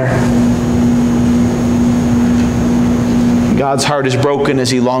don't matter. God's heart is broken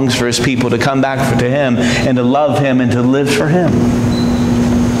as He longs for His people to come back to Him and to love Him and to live for Him.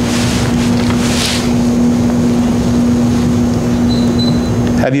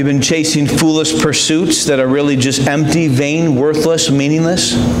 Have you been chasing foolish pursuits that are really just empty, vain, worthless,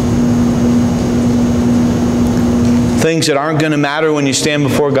 meaningless? Things that aren't going to matter when you stand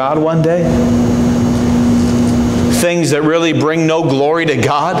before God one day? Things that really bring no glory to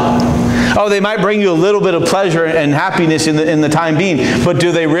God? Oh, they might bring you a little bit of pleasure and happiness in the time being, but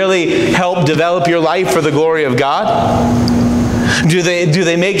do they really help develop your life for the glory of God? Do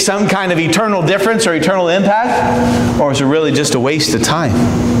they make some kind of eternal difference or eternal impact? Or is it really just a waste of time?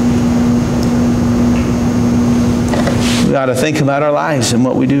 We ought to think about our lives and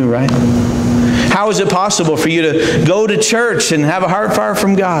what we do, right? How is it possible for you to go to church and have a heart far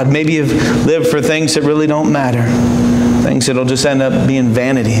from God? Maybe you've lived for things that really don't matter. Things that will just end up being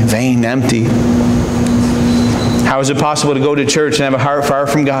vanity, vain, empty. How is it possible to go to church and have a heart far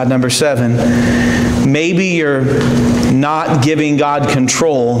from God? Number 7, maybe you're not giving God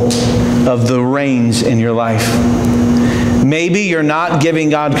control of the reins in your life. Maybe you're not giving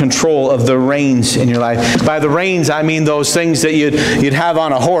God control of the reins in your life. By the reins, I mean those things that you'd have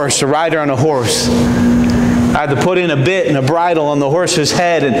on a horse, a rider on a horse. I had to put in a bit and a bridle on the horse's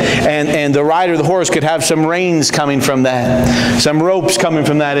head, and the rider of the horse could have some reins coming from that, some ropes coming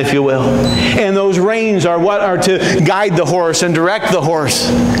from that, if you will. And those reins are what are to guide the horse and direct the horse.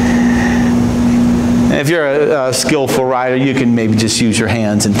 And if you're a skillful rider, you can maybe just use your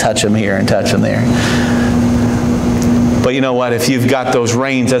hands and touch them here and touch them there. But you know what? If you've got those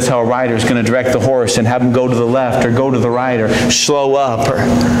reins, that's how a rider is going to direct the horse and have him go to the left or go to the right or slow up.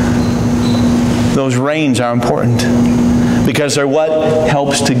 Those reins are important because they're what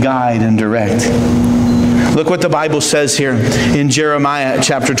helps to guide and direct. Look what the Bible says here in Jeremiah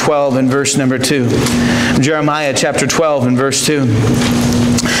chapter 12 and verse number 2. Jeremiah chapter 12 and verse 2.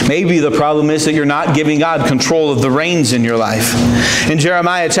 Maybe the problem is that you're not giving God control of the reins in your life. In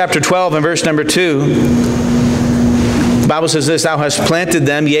Jeremiah chapter 12 and verse number 2, the Bible says this: "Thou hast planted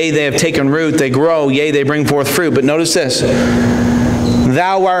them, yea, they have taken root, they grow, yea, they bring forth fruit." But notice this: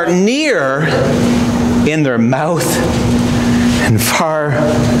 "Thou art near in their mouth and far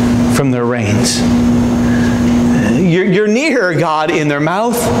from their reins." You're near God in their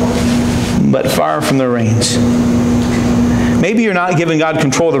mouth, but far from their reins. Maybe you're not giving God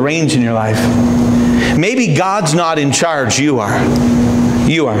control of the reins in your life. Maybe God's not in charge. You are.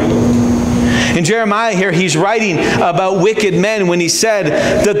 You are. In Jeremiah here, he's writing about wicked men when he said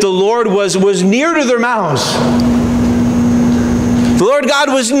that the Lord was near to their mouths. The Lord God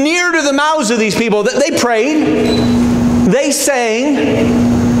was near to the mouths of these people. They prayed. They sang.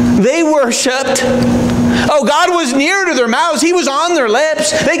 They worshiped. Oh, God was near to their mouths. He was on their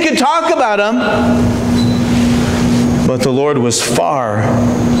lips. They could talk about Him. But the Lord was far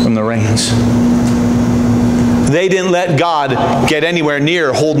from the reins. They didn't let God get anywhere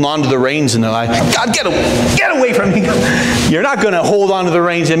near holding on to the reins in their life. God, get away from me. You're not going to hold on to the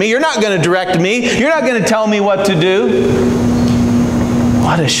reins in me. You're not going to direct me. You're not going to tell me what to do.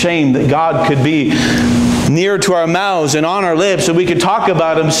 What a shame that God could be near to our mouths and on our lips, and we could talk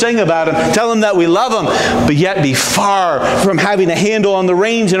about Him, sing about Him, tell Him that we love Him, but yet be far from having a handle on the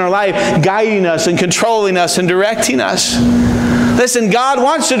reins in our life, guiding us and controlling us and directing us. Listen, God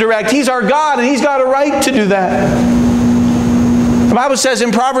wants to direct. He's our God, and He's got a right to do that. The Bible says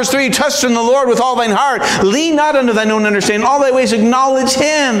in Proverbs 3, "Trust in the Lord with all thine heart. Lean not unto thine own understanding. All thy ways acknowledge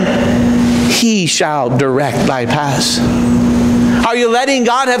Him. He shall direct thy paths." Are you letting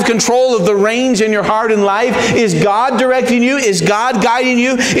God have control of the reins in your heart and life? Is God directing you? Is God guiding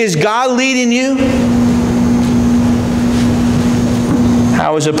you? Is God leading you? How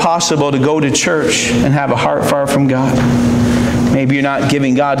How is it possible to go to church and have a heart far from God? Maybe you're not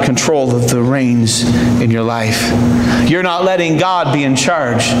giving God control of the reins in your life. You're not letting God be in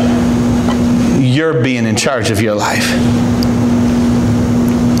charge. You're being in charge of your life.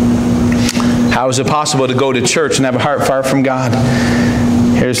 How is it possible to go to church and have a heart far from God?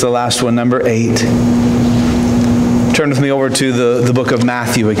 Here's the last one, number 8. Turn with me over to the book of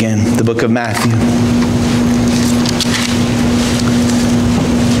Matthew again. The book of Matthew.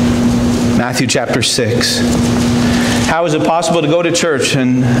 Matthew chapter 6. How is it possible to go to church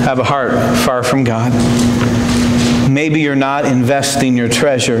and have a heart far from God? Maybe you're not investing your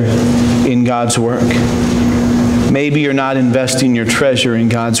treasure in God's work. Maybe you're not investing your treasure in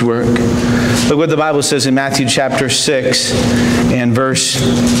God's work. Look what the Bible says in Matthew chapter 6 and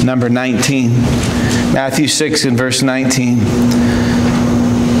verse number 19. Matthew 6 and verse 19.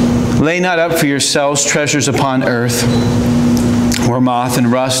 Lay not up for yourselves treasures upon earth, where moth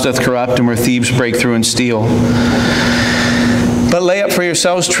and rust doth corrupt, and where thieves break through and steal. But lay up for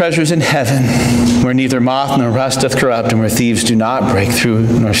yourselves treasures in heaven, where neither moth nor rust doth corrupt, and where thieves do not break through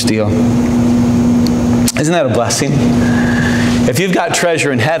nor steal. Isn't that a blessing? If you've got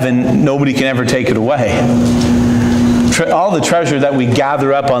treasure in heaven, nobody can ever take it away. All the treasure that we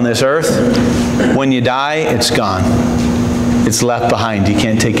gather up on this earth, when you die, it's gone. It's left behind. You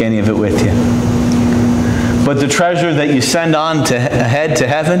can't take any of it with you. But the treasure that you send on ahead to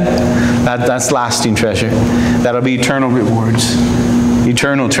heaven, that's lasting treasure. That'll be eternal rewards,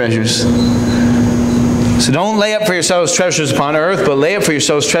 eternal treasures. So don't lay up for yourselves treasures upon earth, but lay up for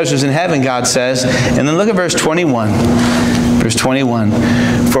yourselves treasures in heaven, God says. And then look at verse 21. Verse 21.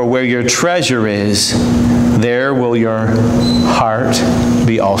 For where your treasure is, there will your heart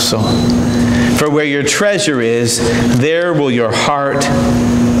be also. For where your treasure is, there will your heart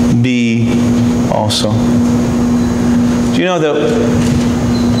be also. Do you know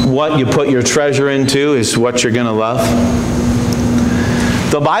that what you put your treasure into is what you're going to love?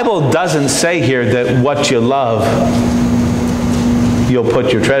 The Bible doesn't say here that what you love, you'll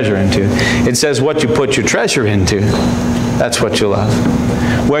put your treasure into. It says what you put your treasure into, that's what you love.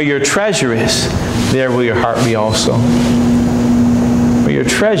 Where your treasure is, there will your heart be also. Where your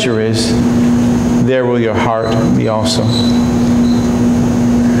treasure is, there will your heart be also.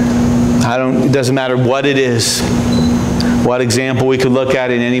 It doesn't matter what it is, what example we could look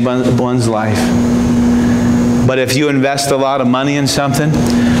at in anyone's life. But if you invest a lot of money in something,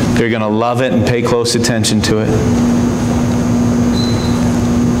 you're going to love it and pay close attention to it.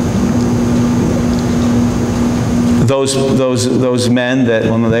 Those men that,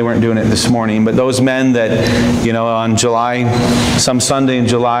 well, they weren't doing it this morning, but those men that, you know, on some Sunday in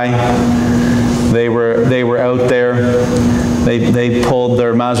July, they were out there. They pulled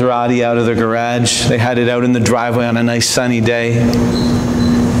their Maserati out of their garage. They had it out in the driveway on a nice sunny day.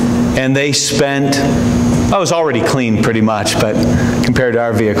 And they spent, it was already clean pretty much, but compared to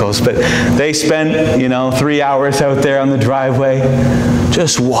our vehicles. But they spent, 3 hours out there on the driveway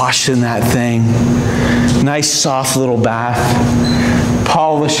just washing that thing. Nice soft little bath.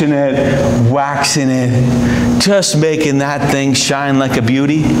 Polishing it, waxing it, just making that thing shine like a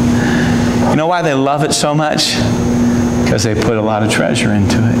beauty. You know why they love it so much? Because they put a lot of treasure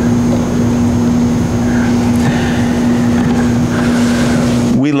into it.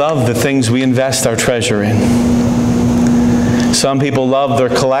 We love the things we invest our treasure in. Some people love their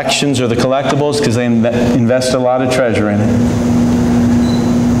collections or the collectibles because they invest a lot of treasure in it.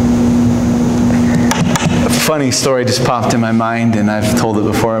 A funny story just popped in my mind, and I've told it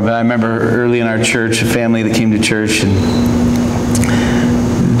before, but I remember early in our church, a family that came to church, and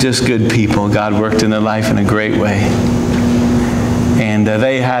just good people. God worked in their life in a great way. And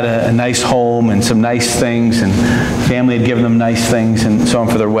they had a nice home and some nice things, and family had given them nice things and so on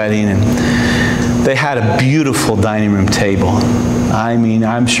for their wedding. And they had a beautiful dining room table. I mean,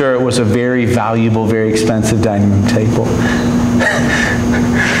 I'm sure it was a very valuable, very expensive dining room table.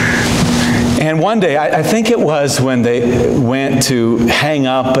 And one day, I think it was when they went to hang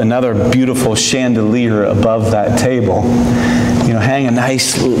up another beautiful chandelier above that table. Hang a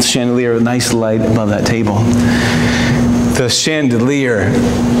nice little chandelier, a nice light above that table. The chandelier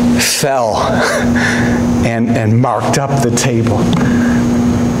fell and marked up the table.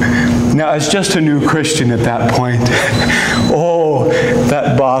 Now, as just a new Christian at that point, oh,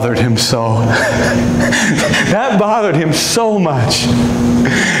 that bothered him so. That bothered him so much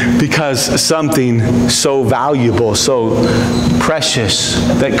because something so valuable, so precious,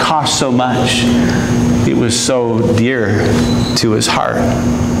 that cost so much, it was so dear to his heart.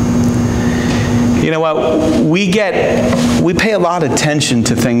 You know what? We pay a lot of attention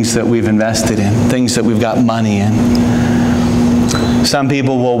to things that we've invested in, things that we've got money in. Some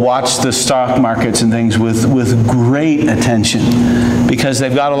people will watch the stock markets and things with great attention because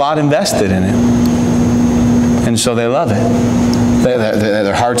they've got a lot invested in it. And so they love it.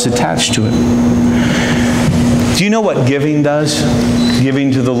 Their heart's attached to it. Do you know what giving does?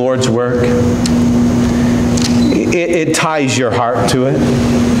 Giving to the Lord's work? It ties your heart to it.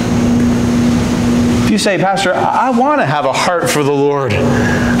 If you say, Pastor, I want to have a heart for the Lord.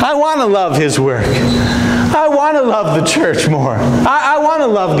 I want to love His work. I want to love the church more. I want to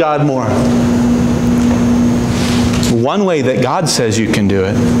love God more. One way that God says you can do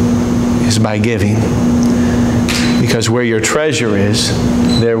it is by giving. Because where your treasure is,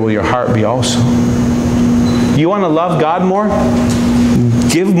 there will your heart be also. You want to love God more?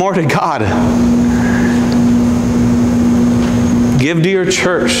 Give more to God. Give to your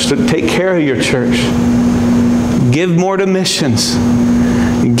church. Take care of your church. Give more to missions.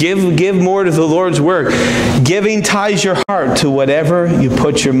 Give more to the Lord's work. Giving ties your heart to whatever you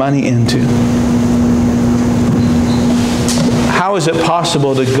put your money into. How is it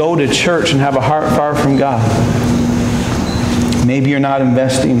possible to go to church and have a heart far from God? Maybe you're not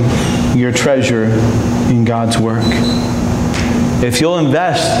investing your treasure in God's work. If you'll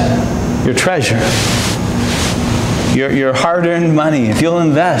invest your treasure, your hard-earned money, if you'll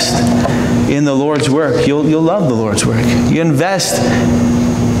invest in the Lord's work, you'll love the Lord's work. You invest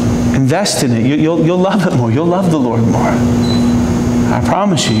in it. You'll love it more. You'll love the Lord more. I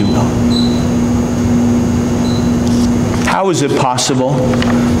promise you, you will. How is it possible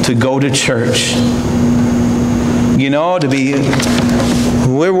to go to church? You know,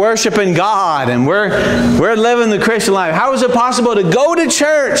 we're worshiping God and we're living the Christian life. How is it possible to go to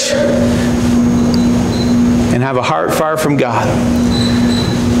church and have a heart far from God?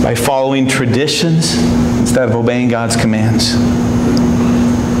 By following traditions instead of obeying God's commands.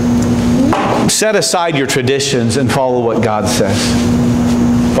 Set aside your traditions and follow what God says.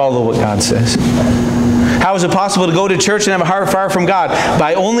 Follow what God says. How is it possible to go to church and have a heart far from God?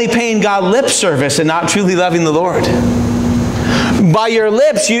 By only paying God lip service and not truly loving the Lord. By your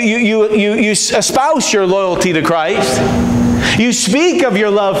lips, you espouse your loyalty to Christ. You speak of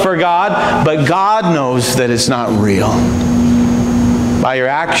your love for God, but God knows that it's not real. By your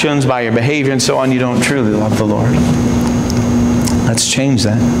actions, by your behavior, and so on, you don't truly love the Lord. Let's change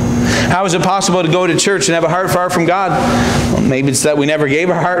that. How is it possible to go to church and have a heart far from God? Well, maybe it's that we never gave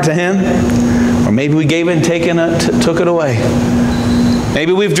our heart to Him. Or maybe we gave it and took it away.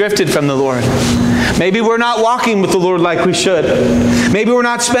 Maybe we've drifted from the Lord. Maybe we're not walking with the Lord like we should. Maybe we're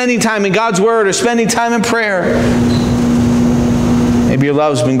not spending time in God's Word or spending time in prayer. Maybe your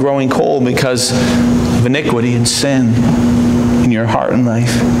love's been growing cold because of iniquity and sin in your heart and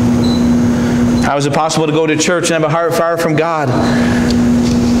life. How is it possible to go to church and have a heart far from God?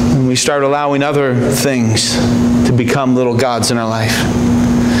 When we start allowing other things to become little gods in our life.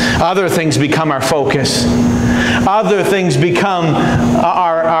 Other things become our focus. Other things become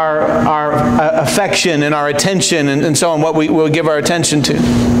our affection and our attention and so on, what we will give our attention to.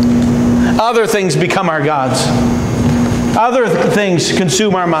 Other things become our gods. Other things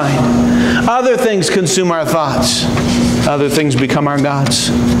consume our mind. Other things consume our thoughts. Other things become our gods.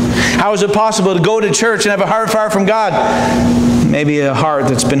 How is it possible to go to church and have a heart far from God? Maybe a heart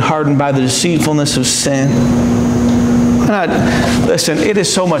that's been hardened by the deceitfulness of sin. Listen, it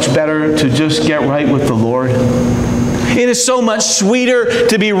is so much better to just get right with the Lord. It is so much sweeter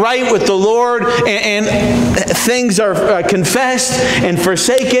to be right with the Lord and things are confessed and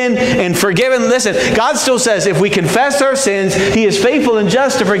forsaken and forgiven. Listen, God still says if we confess our sins, He is faithful and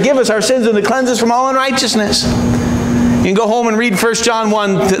just to forgive us our sins and to cleanse us from all unrighteousness. You can go home and read 1 John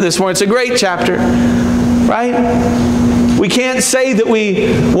 1 this morning. It's a great chapter, right? We can't say that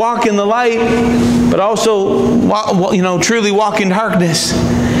we walk in the light, but also, truly walk in darkness.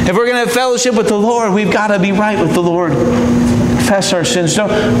 If we're going to have fellowship with the Lord, we've got to be right with the Lord. Confess our sins.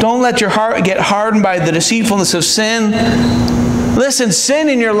 Don't let your heart get hardened by the deceitfulness of sin. Listen, sin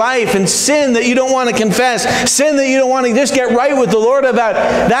in your life and sin that you don't want to confess, sin that you don't want to just get right with the Lord about,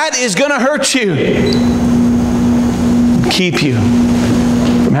 that is going to hurt you. Keep you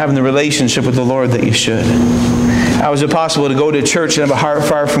from having the relationship with the Lord that you should. How is it possible to go to church and have a heart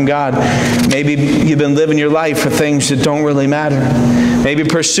far from God? Maybe you've been living your life for things that don't really matter. Maybe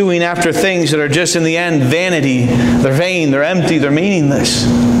pursuing after things that are just in the end vanity. They're vain, they're empty, they're meaningless.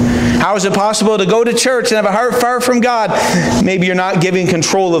 How is it possible to go to church and have a heart far from God? Maybe you're not giving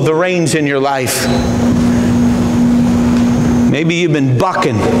control of the reins in your life. Maybe you've been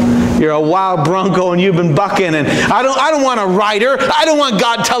bucking. You're a wild bronco and you've been bucking. And I don't want a rider. I don't want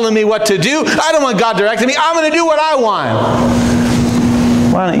God telling me what to do. I don't want God directing me. I'm going to do what I want.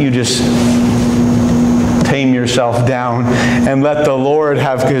 Why don't you just tame yourself down and let the Lord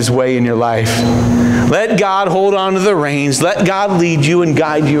have His way in your life. Let God hold on to the reins. Let God lead you and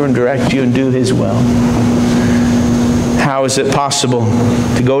guide you and direct you and do His will. How is it possible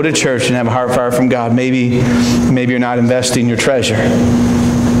to go to church and have a heart far from God? Maybe you're not investing your treasure,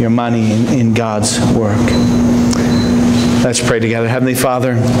 your money in God's work. Let's pray together. Heavenly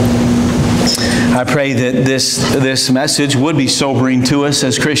Father, I pray that this message would be sobering to us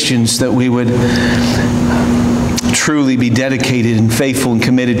as Christians, that we would truly be dedicated and faithful and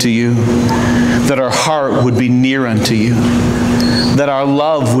committed to you, that our heart would be near unto you, that our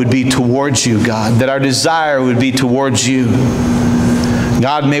love would be towards you, God, that our desire would be towards you.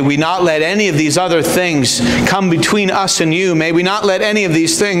 God, may we not let any of these other things come between us and you. May we not let any of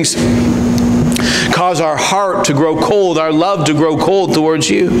these things cause our heart to grow cold, our love to grow cold towards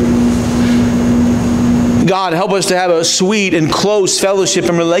you. God, help us to have a sweet and close fellowship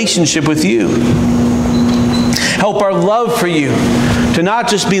and relationship with you. Help our love for you to not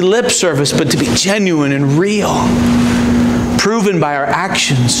just be lip service, but to be genuine and real, proven by our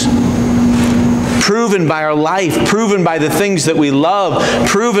actions, proven by our life, proven by the things that we love,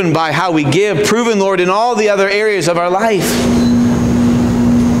 proven by how we give, proven, Lord, in all the other areas of our life.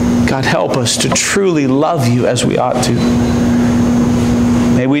 God, help us to truly love you as we ought to.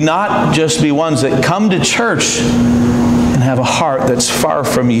 May we not just be ones that come to church and have a heart that's far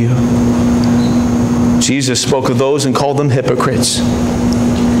from you. Jesus spoke of those and called them hypocrites.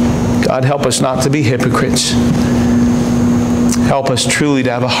 God, help us not to be hypocrites. Help us truly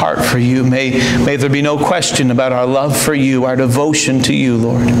to have a heart for you. May there be no question about our love for you, our devotion to you,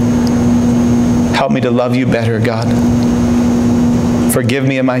 Lord. Help me to love you better, God. Forgive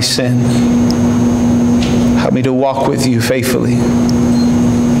me of my sin. Help me to walk with you faithfully.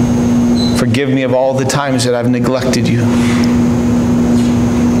 Forgive me of all the times that I've neglected you.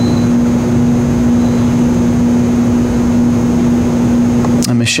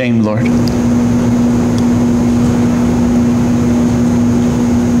 I'm ashamed, Lord.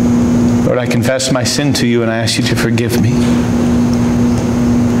 Lord, I confess my sin to you and I ask you to forgive me.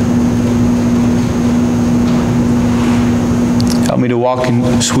 Help me to walk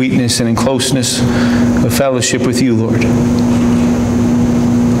in sweetness and in closeness of fellowship with you, Lord.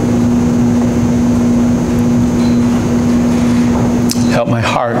 Help my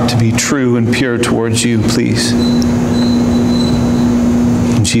heart to be true and pure towards you, please.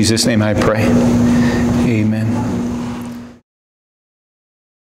 In Jesus' name I pray.